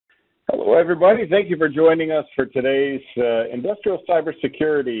Hello, everybody. Thank you for joining us for today's Industrial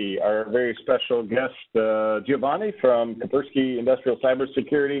Cybersecurity. Our very special guest, Giovanni from Kaspersky Industrial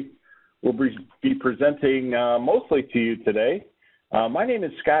Cybersecurity, will be presenting mostly to you today. My name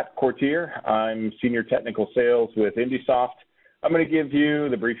is Scott Courtier. I'm Senior Technical Sales with InduSoft. I'm going to give you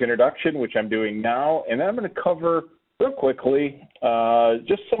the brief introduction, which I'm doing now, and then I'm going to cover real quickly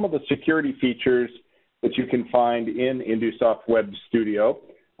just some of the security features that you can find in InduSoft Web Studio.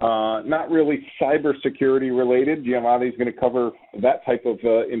 Not really cybersecurity related. Giovanni's going to cover that type of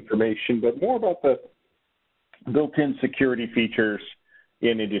information, but more about the built-in security features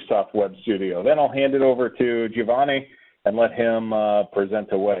in InduSoft Web Studio. Then I'll hand it over to Giovanni and let him present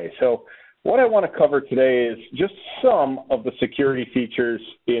away. So what I want to cover today is just some of the security features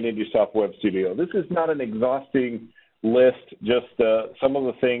in InduSoft Web Studio. This is not an exhausting list, just some of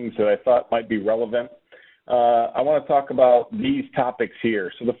the things that I thought might be relevant. I want to talk about these topics here.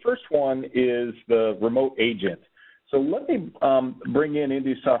 So the first one is the remote agent. So let me bring in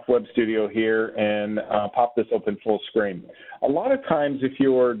InduSoft Web Studio here and pop this open full screen. A lot of times if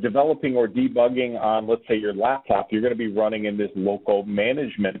you're developing or debugging on, let's say, your laptop, you're going to be running in this local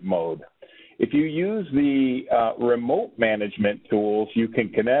management mode. If you use the remote management tools, you can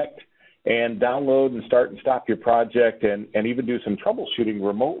connect and download and start and stop your project and even do some troubleshooting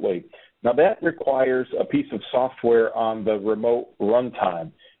remotely. Now that requires a piece of software on the remote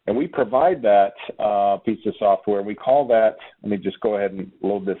runtime, and we provide that piece of software. We call that, let me just go ahead and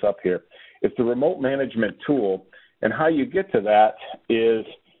load this up here. It's the remote management tool, and how you get to that is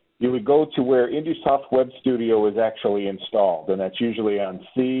you would go to where InduSoft Web Studio is actually installed, and that's usually on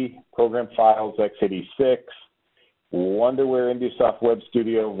C, Program Files, x86, under where InduSoft Web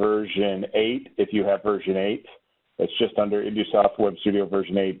Studio version 8, if you have version 8. It's just under InduSoft Web Studio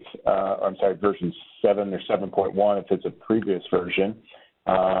version 8, version 7 or 7.1 if it's a previous version.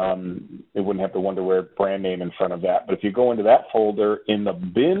 It wouldn't have the Wonderware brand name in front of that. But if you go into that folder, in the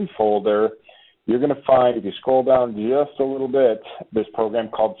bin folder, you're going to find, if you scroll down just a little bit, this program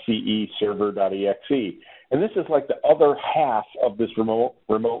called ceserver.exe. And this is like the other half of this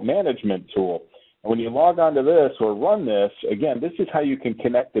remote management tool. And when you log onto this or run this, again, this is how you can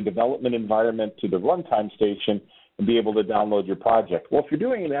connect the development environment to the runtime station and be able to download your project. Well, if you're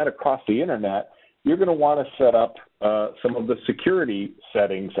doing that across the internet, you're going to want to set up some of the security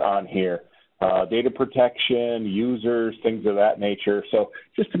settings on here, data protection, users, things of that nature. So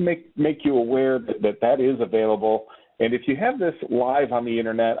just to make you aware that is available. And if you have this live on the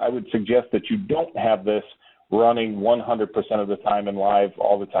internet, I would suggest that you don't have this running 100% of the time and live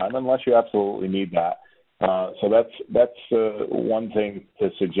all the time, unless you absolutely need that. So that's one thing to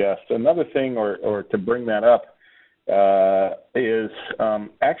suggest. Another thing, or to bring that up, is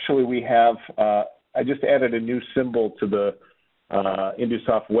actually we have, I just added a new symbol to the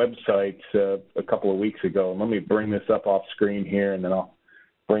InduSoft website a couple of weeks ago. Let me bring this up off screen here, and then I'll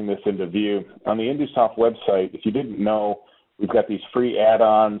bring this into view. On the InduSoft website, if you didn't know, we've got these free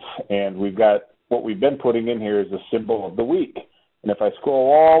add-ons, and we've got what we've been putting in here is a symbol of the week. And if I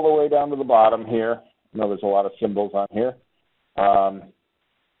scroll all the way down to the bottom here, I know there's a lot of symbols on here.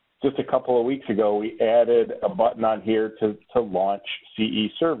 Just a couple of weeks ago, we added a button on here to launch CE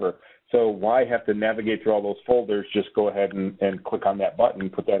Server. So why have to navigate through all those folders? Just go ahead and click on that button,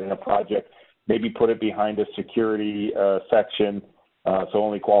 put that in a project, maybe put it behind a security section so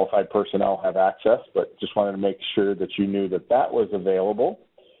only qualified personnel have access. But just wanted to make sure that you knew that was available.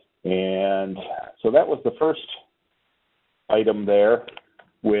 And so that was the first item there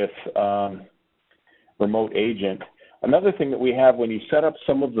with remote agent. Another thing that we have when you set up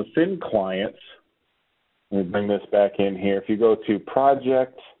some of the thin clients, let me bring this back in here. If you go to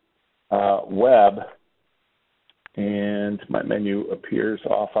Project Web, and my menu appears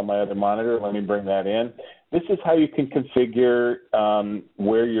off on my other monitor, let me bring that in. This is how you can configure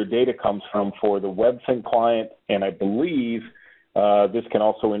where your data comes from for the web thin client, and I believe this can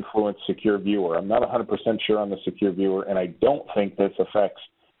also influence Secure Viewer. I'm not 100% sure on the Secure Viewer, and I don't think this affects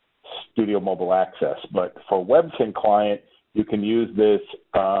Studio Mobile Access. But for WebSync client, you can use this,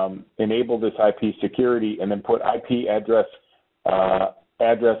 enable this IP security, and then put IP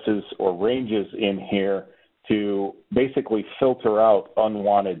addresses or ranges in here to basically filter out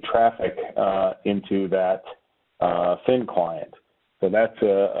unwanted traffic into that thin client. So that's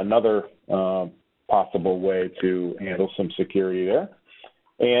another possible way to handle some security there.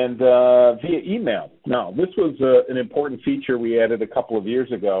 And via email. Now, this was an important feature we added a couple of years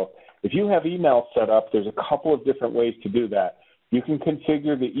ago. If you have email set up, there's a couple of different ways to do that. You can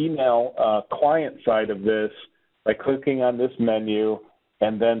configure the email client side of this by clicking on this menu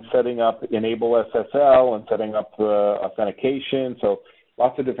and then setting up Enable SSL and setting up authentication. So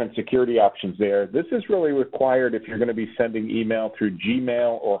lots of different security options there. This is really required if you're going to be sending email through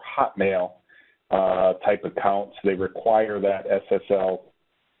Gmail or Hotmail type accounts. They require that SSL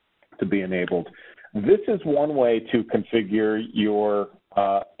to be enabled. This is one way to configure your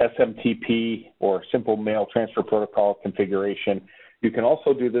SMTP or simple mail transfer protocol configuration. You can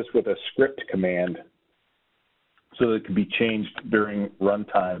also do this with a script command so that it can be changed during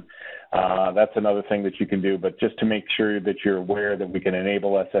runtime. That's another thing that you can do, but just to make sure that you're aware that we can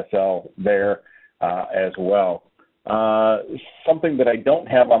enable SSL there as well. Something that I don't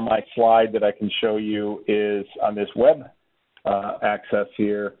have on my slide that I can show you is on this web access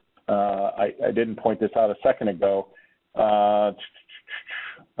here. I didn't point this out a second ago.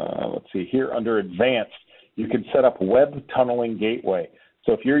 Let's see, here under Advanced, you can set up Web Tunneling Gateway.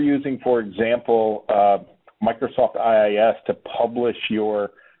 So if you're using, for example, Microsoft IIS to publish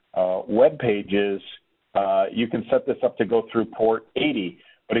your web pages, you can set this up to go through port 80.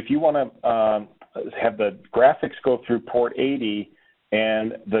 But if you want to have the graphics go through port 80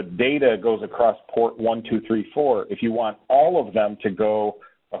 and the data goes across port 1, 2, 3, 4, if you want all of them to go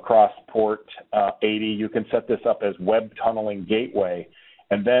across port 80, you can set this up as Web Tunneling Gateway.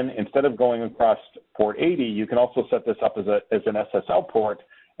 And then instead of going across port 80, you can also set this up as an SSL port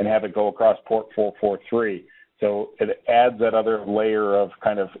and have it go across port 443. So it adds that other layer of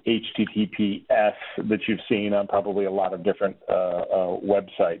kind of HTTPS that you've seen on probably a lot of different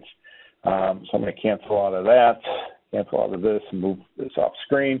websites. So I'm going to cancel out of that, cancel out of this, and move this off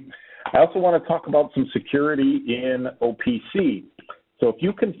screen. I also want to talk about some security in OPC. So if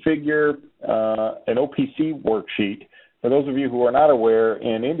you configure an OPC worksheet, for those of you who are not aware,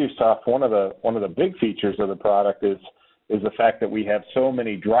 in InduSoft, one of the big features of the product is the fact that we have so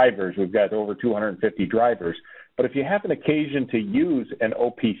many drivers. We've got over 250 drivers. But if you have an occasion to use an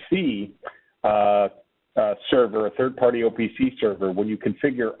OPC server, a third-party OPC server, when you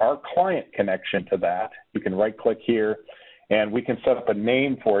configure our client connection to that, you can right-click here, and we can set up a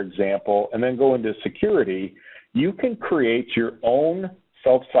name, for example, and then go into security. You can create your own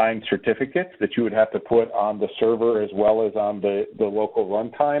self-signed certificates that you would have to put on the server as well as on the local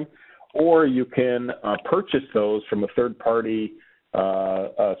runtime, or you can purchase those from a third-party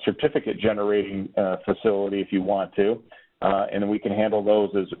certificate generating facility if you want to, and we can handle those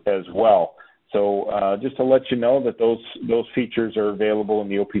as well. So just to let you know that those features are available in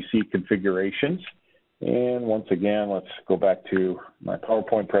the OPC configurations. And once again, let's go back to my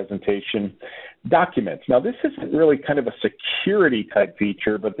PowerPoint presentation. Documents. Now, this isn't really kind of a security type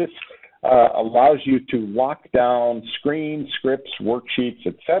feature, but this allows you to lock down screens, scripts, worksheets,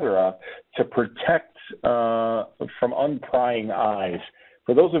 etc., to protect from unprying eyes.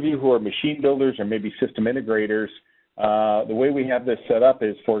 For those of you who are machine builders or maybe system integrators, the way we have this set up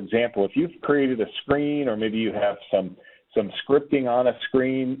is, for example, if you've created a screen or maybe you have some scripting on a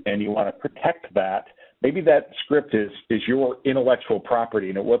screen and you want to protect that, maybe that script is your intellectual property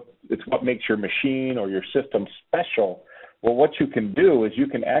and it's what makes your machine or your system special. Well, what you can do is you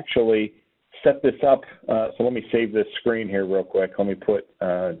can actually set this up. So let me save this screen here real quick. Let me put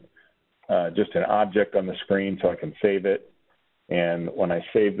just an object on the screen so I can save it. And when I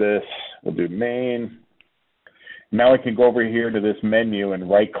save this, we'll do main. Now I can go over here to this menu and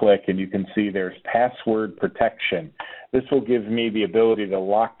right-click, and you can see there's password protection. This will give me the ability to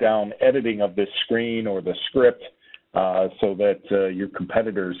lock down editing of this screen or the script so that your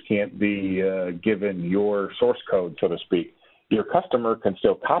competitors can't be given your source code, so to speak. Your customer can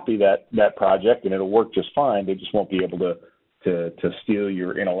still copy that project, and it'll work just fine. They just won't be able to steal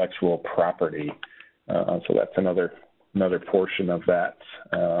your intellectual property. So that's another portion of that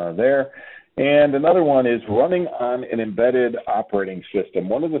there. And another one is running on an embedded operating system.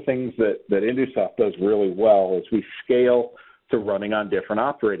 One of the things that InduSoft does really well is we scale to running on different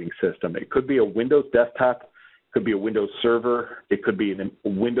operating systems. It could be a Windows desktop, it could be a Windows server, it could be a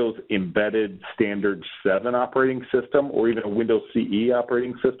Windows embedded standard 7 operating system, or even a Windows CE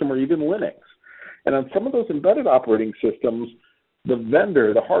operating system, or even Linux. And on some of those embedded operating systems, the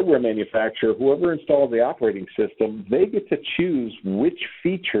vendor, the hardware manufacturer, whoever installs the operating system, they get to choose which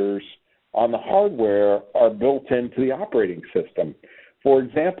features on the hardware are built into the operating system. For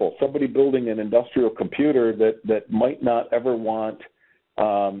example, somebody building an industrial computer that might not ever want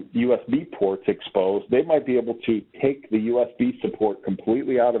USB ports exposed, they might be able to take the USB support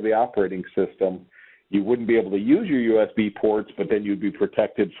completely out of the operating system. You wouldn't be able to use your USB ports, but then you'd be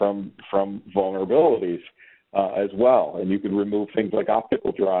protected from vulnerabilities as well. And you could remove things like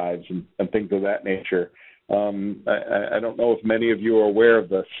optical drives and things of that nature. I don't know if many of you are aware of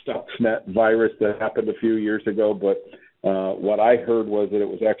the Stuxnet virus that happened a few years ago, but what I heard was that it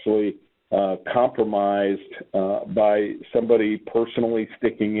was actually compromised by somebody personally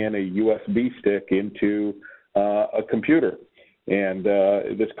sticking in a USB stick into a computer. And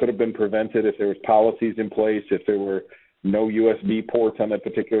this could have been prevented if there was policies in place, if there were no USB ports on that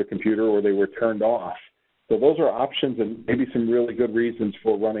particular computer, or they were turned off. So those are options and maybe some really good reasons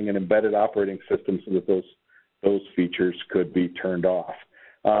for running an embedded operating system so that those features could be turned off.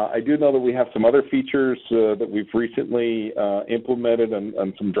 I do know that we have some other features that we've recently implemented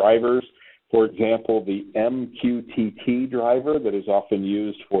on some drivers. For example, the MQTT driver that is often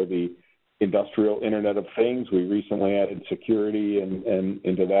used for the industrial Internet of Things. We recently added security and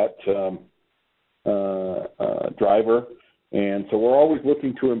into that driver. And so we're always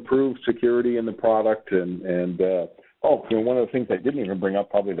looking to improve security in the product. And one of the things I didn't even bring up,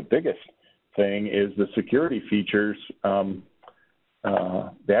 probably the biggest thing, is the security features,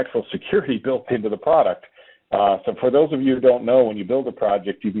 the actual security built into the product. So for those of you who don't know, when you build a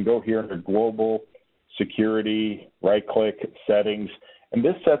project, you can go here under Global Security, right-click, Settings, and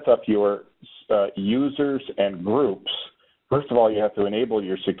this sets up your users and groups. First of all, you have to enable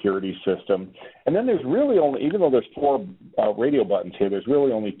your security system. And then there's really only, even though there's 4 radio buttons here, there's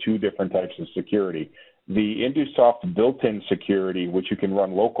really only 2 different types of security. The InduSoft built-in security, which you can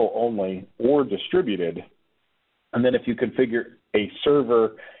run local only or distributed. And then if you configure a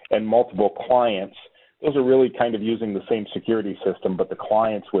server and multiple clients, those are really kind of using the same security system, but the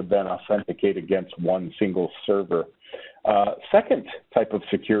clients would then authenticate against one single server. Second type of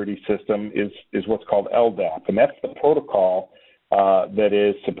security system is what's called LDAP, and that's the protocol that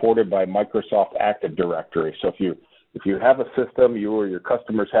is supported by Microsoft Active Directory. So if you have a system, you or your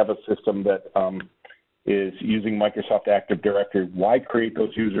customers have a system that is using Microsoft Active Directory, why create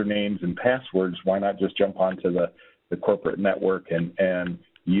those usernames and passwords? Why not just jump onto the corporate network and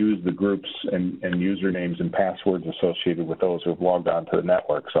use the groups and usernames and passwords associated with those who have logged on to the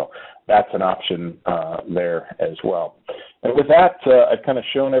network. So that's an option there as well. And with that, I've kind of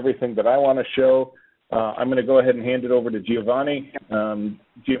shown everything that I want to show. I'm going to go ahead and hand it over to Giovanni.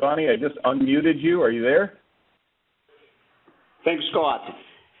 Giovanni, I just unmuted you. Are you there? Thanks, Scott.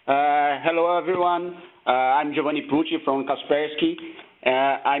 Hello, everyone. I'm Giovanni Pucci from Kaspersky.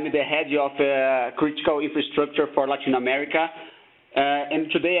 I'm the head of critical infrastructure for Latin America. And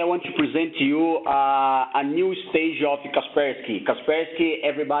today I want to present to you a new stage of Kaspersky. Kaspersky,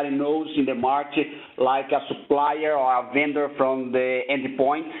 everybody knows in the market like a supplier or a vendor from the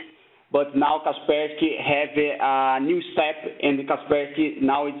endpoint. But now Kaspersky have a new step, and Kaspersky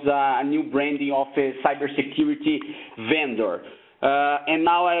now is a new branding of a cybersecurity vendor. And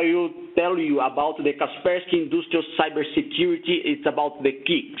now I will tell you about the Kaspersky Industrial Cybersecurity. It's about the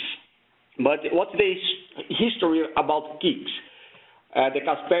kicks. But what's the history about kicks? The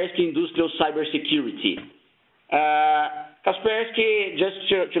Kaspersky Industrial Cybersecurity. Kaspersky, just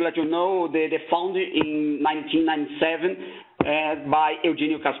to let you know, they founded in 1997 by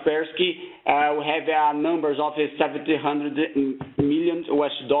Eugenio Kaspersky. We have numbers of $700 million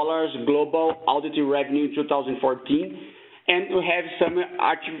US global audited revenue in 2014. And we have some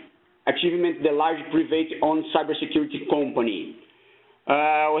achievements, the large private-owned cybersecurity company.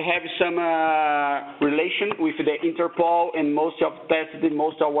 We have some relation with the Interpol and most of tested,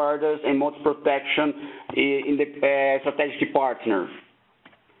 most awareness, and most protection in the strategic partner.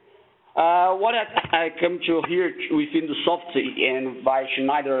 What I come to here with InduSoft and by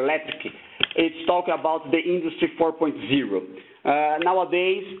Schneider Electric, it's talk about the Industry 4.0.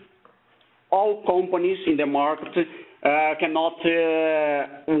 Nowadays, all companies in the market cannot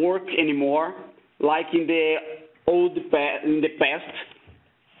work anymore like in the past.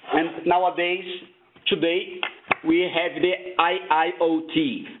 And nowadays, today, we have the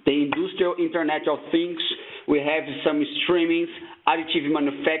IIoT, the Industrial Internet of Things. We have some streaming, additive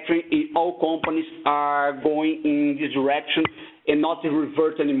manufacturing. All companies are going in this direction and not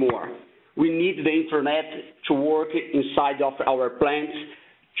revert anymore. We need the Internet to work inside of our plants,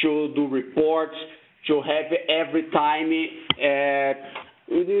 to do reports, to have every time we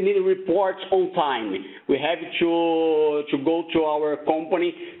need reports on time. We have to go to our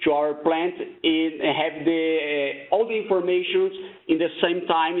company, to our plant, and have all the information in the same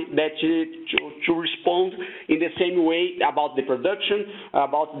time that to respond in the same way about the production,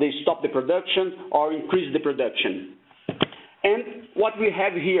 about they stop the production or increase the production. And what we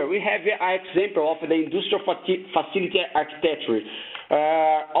have here, we have an example of the industrial facility architecture.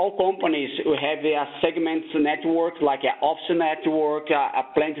 All companies will have a segment network, like an office network, a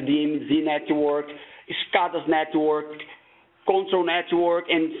plant DMZ network, SCADA network, control network,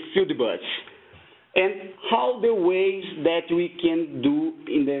 and field bus. And how the ways that we can do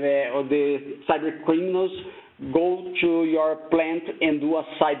in the cyber criminals, go to your plant and do a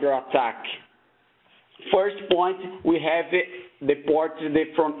cyber attack. First point, we have the port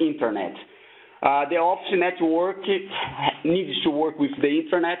from internet. The office network needs to work with the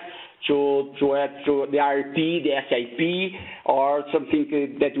internet to the RP, the SIP, or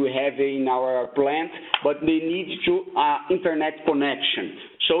something that we have in our plant, but they need to internet connection.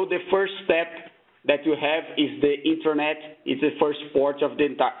 So the first step that you have is the internet is the first port of the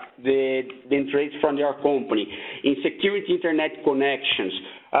entrance from your company. In security internet connections,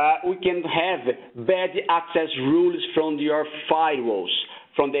 we can have bad access rules from your firewalls,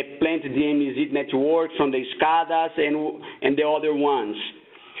 from the plant DMZ network, from the SCADAs and the other ones.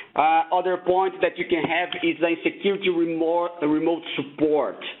 Other point that you can have is the security remote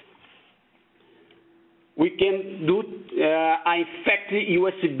support. We can do infect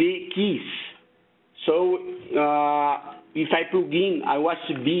USB keys. So if I plug in a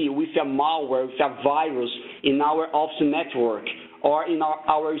USB with a malware, with a virus in our office network, or in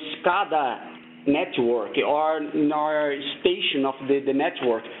our SCADA network, or in our station of the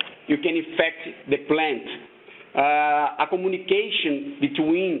network, you can infect the plant. A communication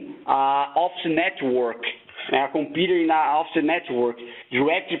between office network, a computer in our office network,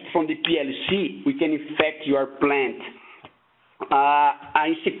 directly from the PLC, we can infect your plant.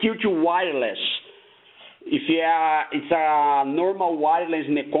 Security wireless. If it's a normal wireless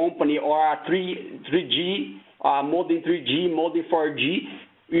in a company, or a 3G, modem 3G, modem 4G,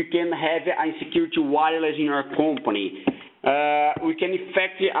 you can have a security wireless in your company. We can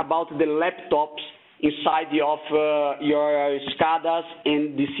infect about the laptops inside of your SCADAs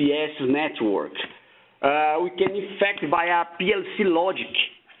and DCS network. We can infect via PLC logic.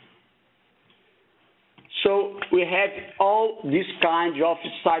 So we have all these kinds of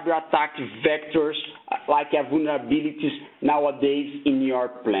cyber attack vectors, like vulnerabilities nowadays in your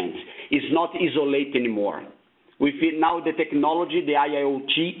plant. It's not isolated anymore. With now the technology, the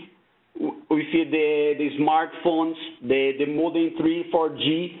IoT, with the smartphones, the modem 3,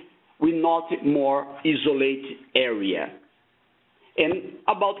 4G, we're not more isolated area. And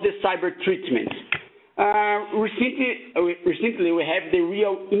about the cyber treatment. Recently we have the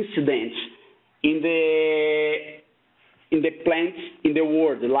real incidents in the plants in the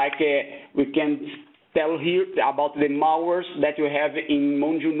world, like we can tell here about the malwares that you have in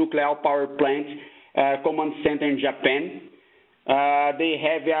Monju nuclear power plant command center in Japan. They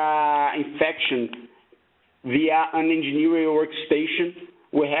have infection via an engineering workstation.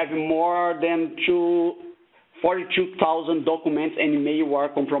 We have more than 42,000 documents and email were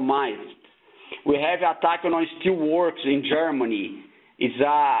compromised. We have attack on steel works in Germany. It's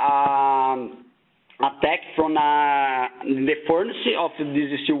attack from the furnace of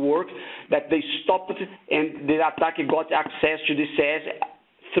this steel work that they stopped, and the attacker got access to the CS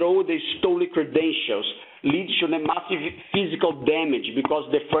through the stolen credentials, leads to the massive physical damage because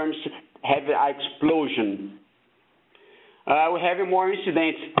the furnace have an explosion. We have more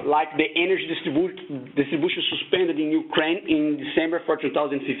incidents like the energy distribution suspended in Ukraine in December for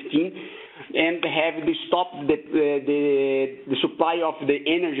 2015, and have they stopped the supply of the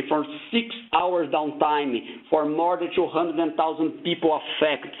energy for 6 hours downtime for more than 200,000 people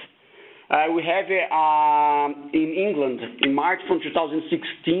affected. We have in England, in March from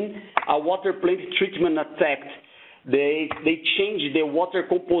 2016, a water plant treatment attack. They changed the water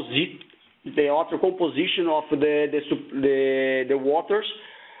composition of the waters,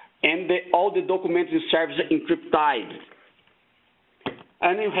 and all the documents and services encrypted.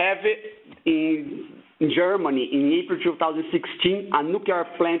 And you have in Germany, in April 2016, a nuclear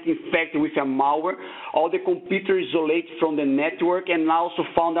plant infected with a malware. All the computers isolated from the network, and also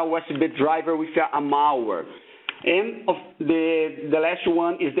found a USB driver with a malware. And the last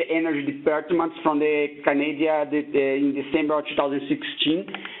one is the energy department from the Canada in December of 2016,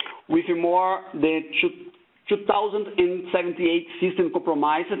 with more than 2,078 systems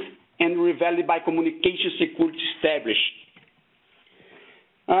compromised and revealed by communication security established.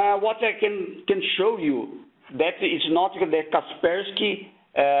 What I can show you, that it's not that Kaspersky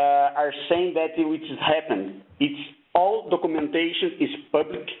are saying that which has happened. It's all documentation is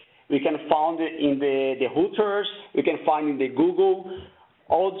public. We can find it in the routers. We can find in the Google.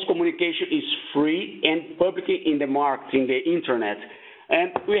 All this communication is free and public in the market, in the internet.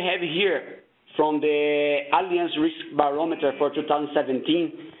 And we have here from the Allianz Risk Barometer for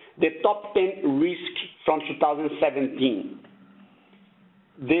 2017, the top 10 risk from 2017.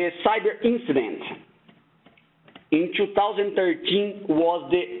 The cyber incident in 2013 was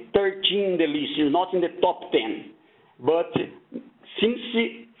the 13 in the list, it's not in the top 10. But since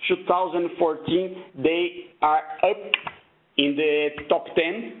 2014, they are up in the top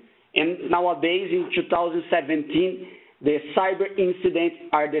 10, And nowadays, in 2017, the cyber incidents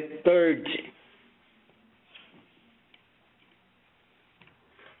are the third.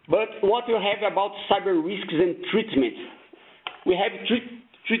 But what you have about cyber risks and treatment? We have three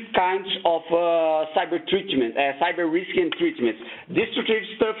kinds of cyber treatment, cyber risk and treatment: destructive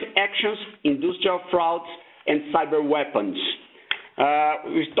stuff actions, industrial frauds, and cyber weapons.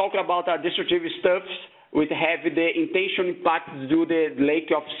 We talk about destructive stuff. We have the intentional impact due to the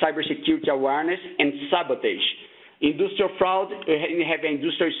lack of cybersecurity awareness and sabotage. Industrial fraud, we have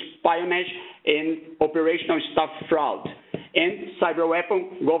industrial espionage and operational staff fraud. And cyber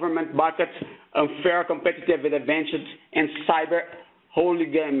weapon, government buckets, unfair competitive advantage, and cyber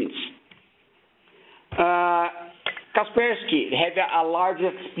hooligans. Kaspersky has a large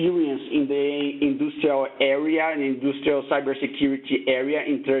experience in the industrial area and industrial cybersecurity area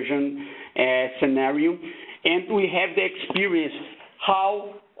intrusion scenario, and we have the experience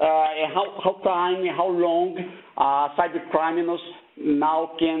how long cyber criminals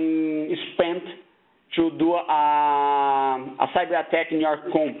now can spend to do a cyber attack in your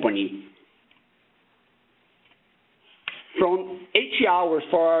company. From 80 hours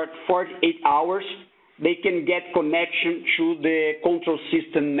for 48 hours, they can get connection to the control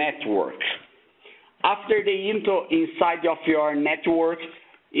system network. After they enter inside of your network,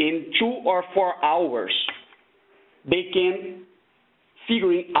 in 2 or 4 hours, they can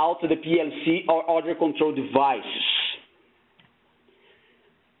figure out the PLC or other control devices.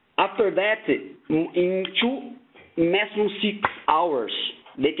 After that, in maximum 6 hours,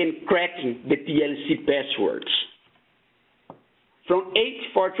 they can crack the PLC passwords. From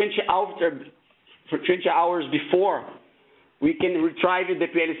 8 for 20 hours before, we can retrieve the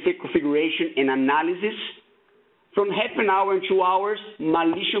PLC configuration and analysis. From half an hour and 2 hours,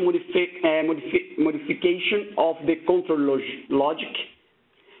 malicious modification of the control logic,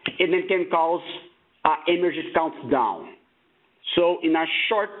 and it can cause emergency countdown. So in a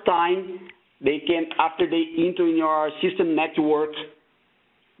short time, they can, after they enter in your system network,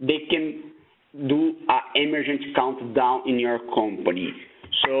 they can do an emergency countdown in your company.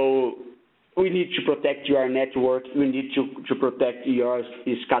 So we need to protect your network. We need to protect your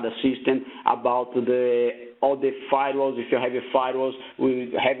SCADA system about all the firewalls. If you have firewalls,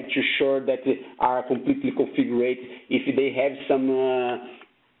 we have to ensure that they are completely configured. If they have some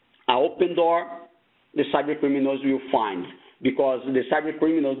open door, the cyber criminals will find. Because the cyber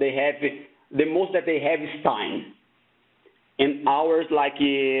criminals, they have, the most that they have is time. And hours like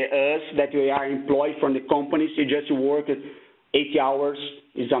us, that we are employed from the companies, you just work 80 hours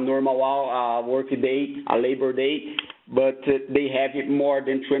is a normal work day, a labor day, but they have more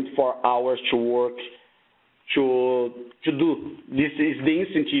than 24 hours to work to do. This is the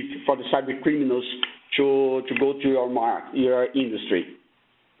incentive for the cyber criminals to go to your industry.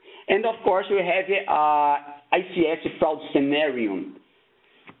 And of course, we have ICS fraud scenario,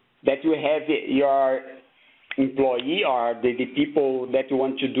 that you have your employee or the people that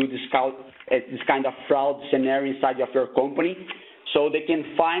want to do this kind of fraud scenario inside of your company, so they can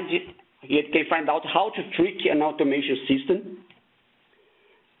find out how to trick an automation system.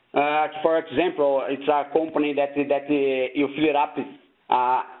 For example, it's a company that you fill it up,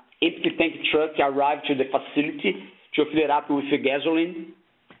 empty tank truck arrive to the facility to fill it up with gasoline.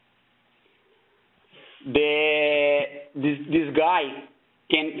 This guy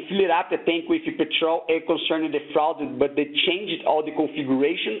can fill it up the tank with petrol concerning the fraud, but they changed all the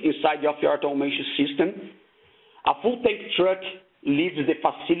configuration inside of your automation system. A full tank truck leaves the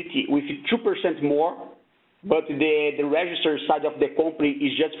facility with 2% more, but the register side of the company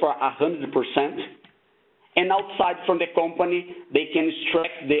is just for 100%. And outside from the company, they can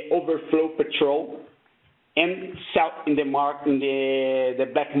extract the overflow petrol and sell in the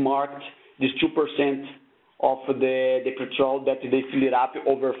black market this 2% of the petrol that they fill it up,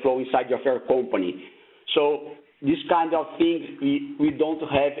 overflow inside of your company. So this kind of things, we don't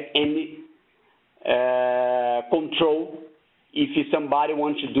have any control if somebody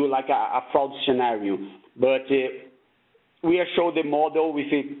wants to do like a fraud scenario. But we are show the model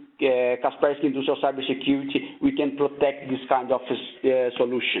with Kaspersky Industrial Cybersecurity. We can protect this kind of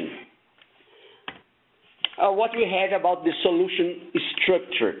solution. What we have about the solution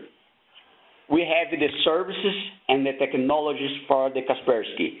structure. We have the services and the technologies for the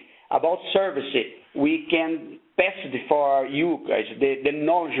Kaspersky. About services, we can pass for you guys the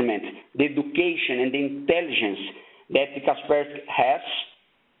acknowledgement, the education, and the intelligence that the Kaspersky has,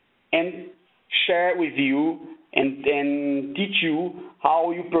 and share with you and teach you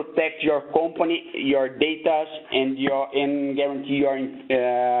how you protect your company, your data, and guarantee your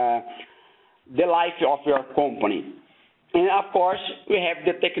the life of your company. And of course, we have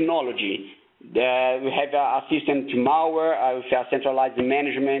the technology. We have a system to malware, with a centralized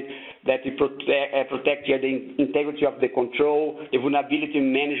management that we protect the integrity of the control, the vulnerability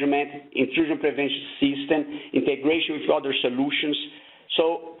management, intrusion prevention system, integration with other solutions.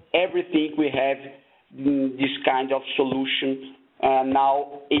 So everything we have this kind of solution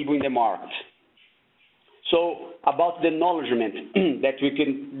now able in the market. So about the acknowledgement that we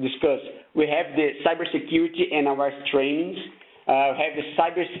can discuss, we have the cybersecurity and our trainings, have the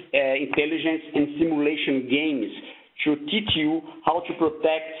cyber intelligence and simulation games to teach you how to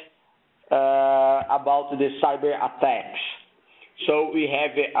protect about the cyber attacks. So we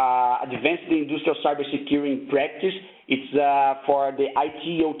have advanced industrial cybersecurity in practice. It's for the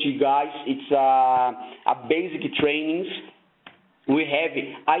IT, OT guys. It's a basic trainings. We have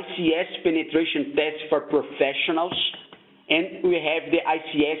ICS penetration tests for professionals, and we have the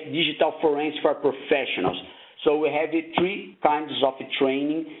ICS digital forensics for professionals. So we have three kinds of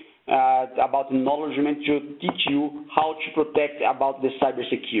training about acknowledgement to teach you how to protect about the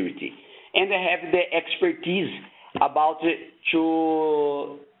cybersecurity. And I have the expertise about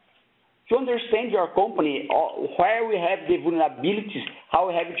to understand your company, where we have the vulnerabilities, how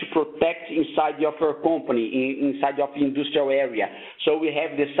we have to protect inside of your company, inside of the industrial area. So we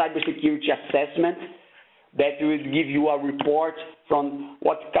have the cybersecurity assessment that will give you a report from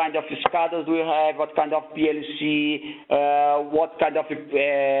what kind of SCADA do we have, what kind of PLC, what kind of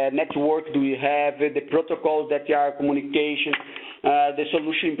network do we have, the protocols that are communication, the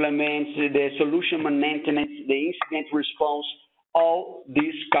solution implements, the solution maintenance, the incident response. All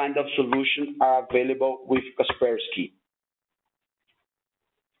these kind of solutions are available with Kaspersky.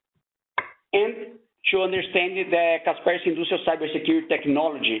 And to understand the Kaspersky Industrial Cybersecurity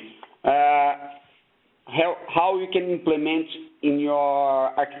technology, how you can implement in your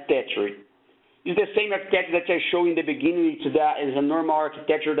architecture. It's the same architecture that I showed in the beginning. It's a normal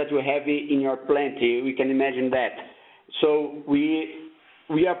architecture that you have in your plant. We can imagine that. So we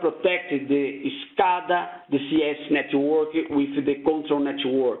are protected the SCADA, the CS network with the control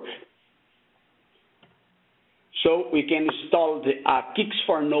network. So we can install the kicks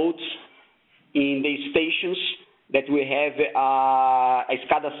for nodes in the stations that we have a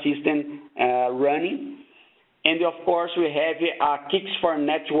SCADA system running. And of course, we have kicks for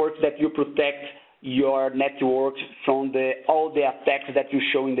networks that you protect your network from all the attacks that you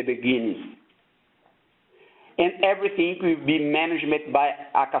show in the beginning. And everything will be managed by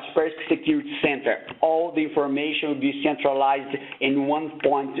a Kaspersky Security Center. All the information will be centralized in one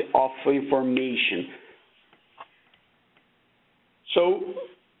point of information. So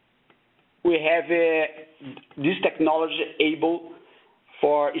we have this technology able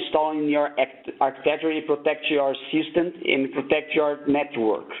for installing your architecture, protect your system, and protect your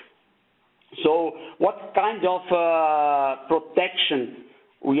network. So what kind of protection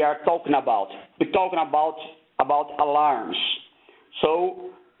we are talking about? We're talking about alarms.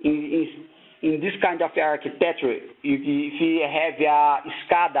 So in this kind of architecture, if you have a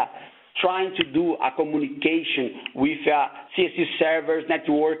SCADA trying to do a communication with a CSC server's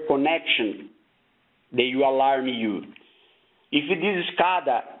network connection, they will alarm you. If this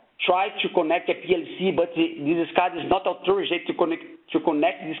SCADA try to connect a PLC, but this SCADA is not authorized to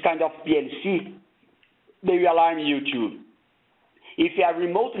connect this kind of PLC, they will alarm you too. If you have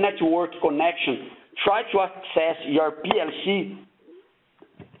remote network connection, try to access your PLC,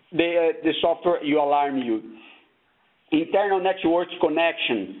 the software will alarm you. Internal network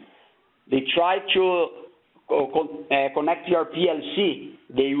connection, they try to connect your PLC,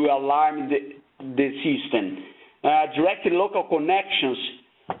 they will alarm the system. Direct local connections,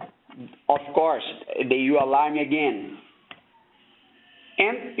 of course, they will alarm again.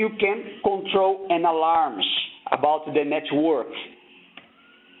 And you can control an alarms about the network.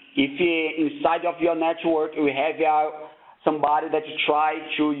 If inside of your network you have somebody that try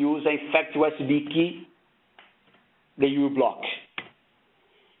to use an infect USB key, they will block.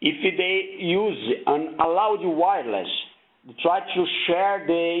 If they use an allowed wireless, try to share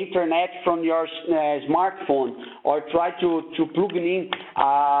the internet from your smartphone, or try to plug in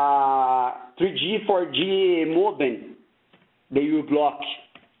 3G, 4G modem, they will block.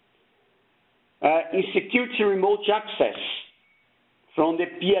 In security remote access from the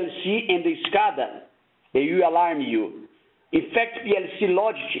PLC and the SCADA, they will alarm you. Infect PLC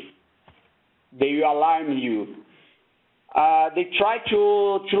logic, they will alarm you. They try to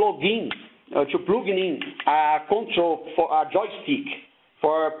log in, to plug in a control for a joystick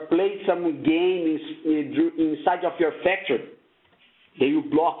for play some games inside of your factory. They will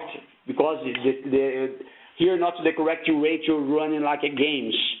block because here not the correct way to run like a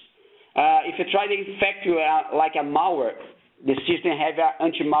games. If you try to infect you like a malware, the system have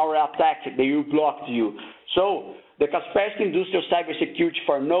an anti-malware attack, they will block you. So the Kaspersky Industrial Cybersecurity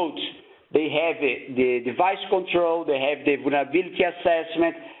for nodes, they have the device control, they have the vulnerability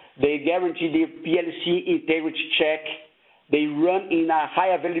assessment, they guarantee the PLC integrity check, they run in a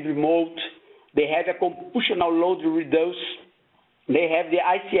high availability mode, they have a computational load reduce, they have the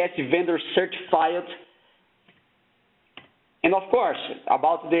ICS vendor certified, and of course,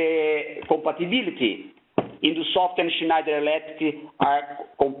 about the compatibility, InduSoft and Schneider Electric are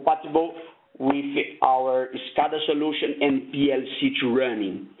compatible with our SCADA solution and PLC to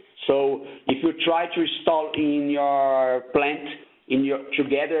running. So if you try to install in your plant,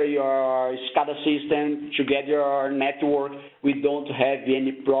 together your SCADA system, together your network, we don't have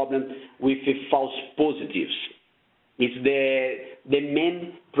any problem with false positives. It's the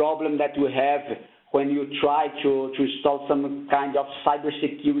main problem that we have when you try to install some kind of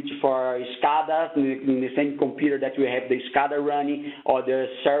cybersecurity for SCADA in the same computer that we have the SCADA running or the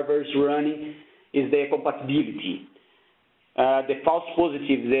servers running, is the compatibility. The false positive,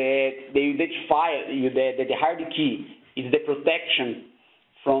 the identifier, the hard key is the protection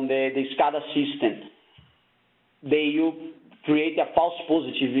from the SCADA system. You create a false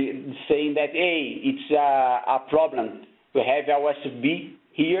positive saying that, hey, it's a problem. We have a USB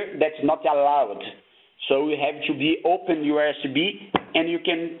here that's not allowed. So we have to be open USB, and you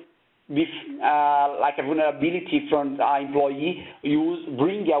can be like a vulnerability from an employee. You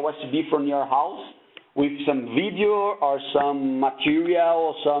bring a USB from your house with some video or some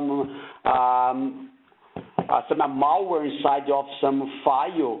material or some malware inside of some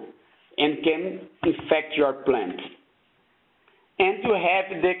file and can infect your plant. And to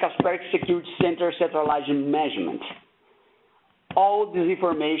have the Kaspersky Security Center centralized management. All this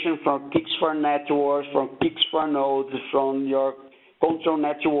information from kicks for networks, from kicks for nodes, from your control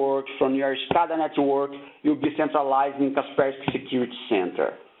network, from your SCADA network, will be centralized in Kaspersky Security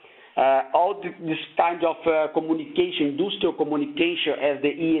Center. All this kind of communication, industrial communication as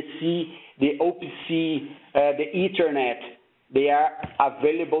the ESC, the OPC, the Ethernet, they are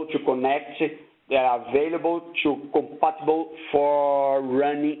available to connect, they are available to compatible for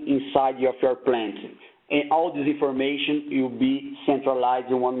running inside of your plant. And all this information will be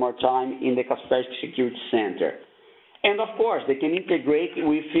centralized one more time in the Kaspersky Security Center. And of course, they can integrate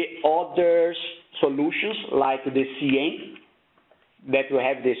with other solutions like the CM, that we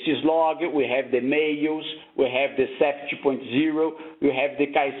have the syslog, we have the mails, we have the CEF 2.0, we have the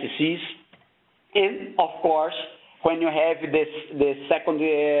KSCs, and of course, when you have the second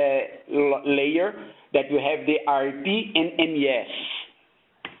layer, that you have the RP and MES.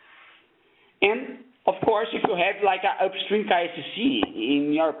 And of course, if you have like an upstream KSC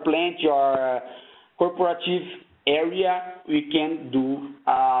in your plant, your corporative area, we can do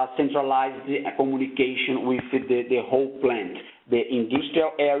centralized communication with the whole plant, the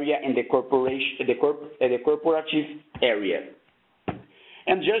industrial area and the corporation, the corporative area.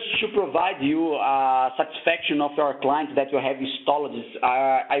 And just to provide you satisfaction of our clients that we have installed,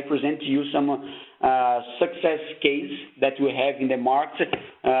 I present to you some success case that we have in the market.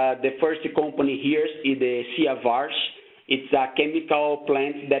 The first company here is the CIAVARS. It's a chemical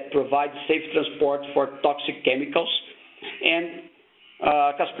plant that provides safe transport for toxic chemicals. And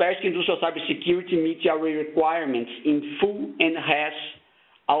Kaspersky Industrial Cybersecurity meets our requirements in full and has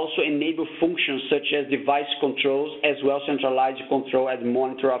also enable functions such as device controls as well as centralized control as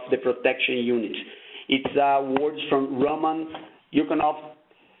monitor of the protection unit. It's words from Roman Yukonov,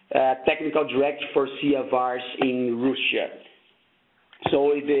 technical director for CIAVARS in Russia.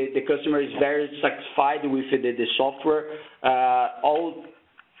 So the customer is very satisfied with the software.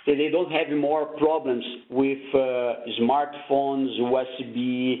 They don't have more problems with smartphones,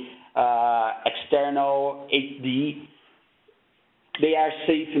 USB, external HD. They are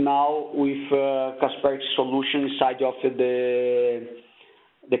safe now with Kaspersky solution inside of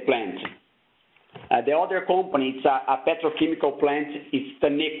the plant. The other company, it's a petrochemical plant, it's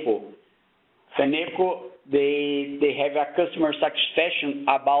Taneco. Taneco, they have a customer satisfaction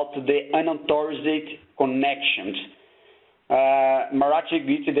about the unauthorized connections. Marathi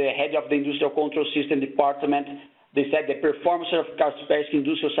Git, the head of the Industrial Control System Department, they said the performance of Kaspersky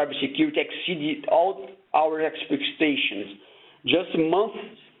Industrial Cybersecurity exceeded all our expectations. Just months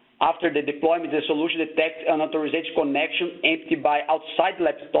after the deployment, the solution detected an unauthorized connection emptied by outside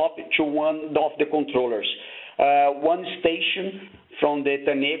laptop to one of the controllers. One station from the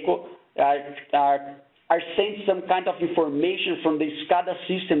Taneco are sending some kind of information from the SCADA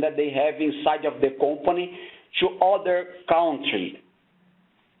system that they have inside of the company to other country.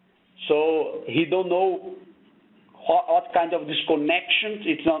 So he don't know what kind of disconnections.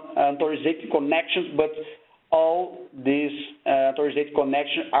 It's not authorized connections, but all these authorized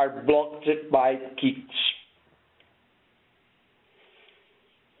connections are blocked by kits.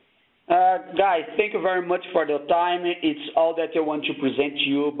 Guys, thank you very much for the time. It's all that I want to present to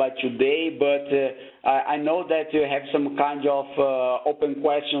you by today, but I know that you have some kind of open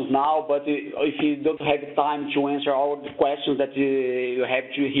questions now, but if you don't have time to answer all the questions that you have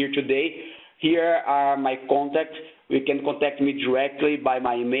to hear today, here are my contacts. You can contact me directly by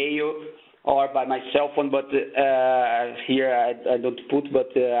my email or by my cell phone, but here I don't put,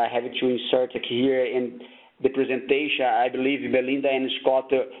 but I have to insert it here in the presentation. I believe Belinda and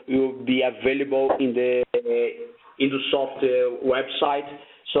Scott will be available in the InduSoft website.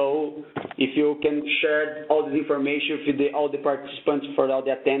 So if you can share all the information with all the participants for all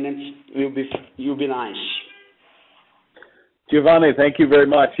the attendance, will be nice. Giovanni, thank you very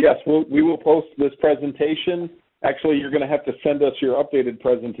much. Yes, we will post this presentation. Actually, you're going to have to send us your updated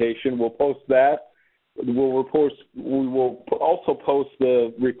presentation. We'll post that. We will also post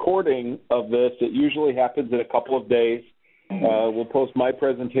the recording of this. It usually happens in a couple of days. We'll post my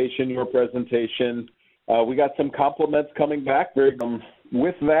presentation, your presentation. We got some compliments coming back.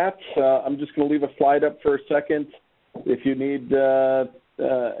 With that, I'm just going to leave a slide up for a second. If you need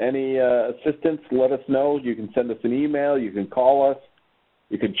any assistance, let us know. You can send us an email. You can call us.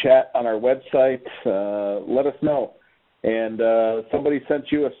 You can chat on our website. Let us know. And somebody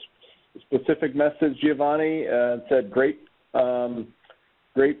sent you a specific message, Giovanni, said great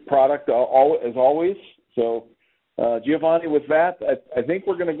product as always. So Giovanni, with that, I think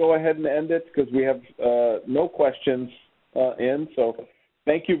we're going to go ahead and end it because we have no questions in. So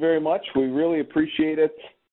thank you very much. We really appreciate it.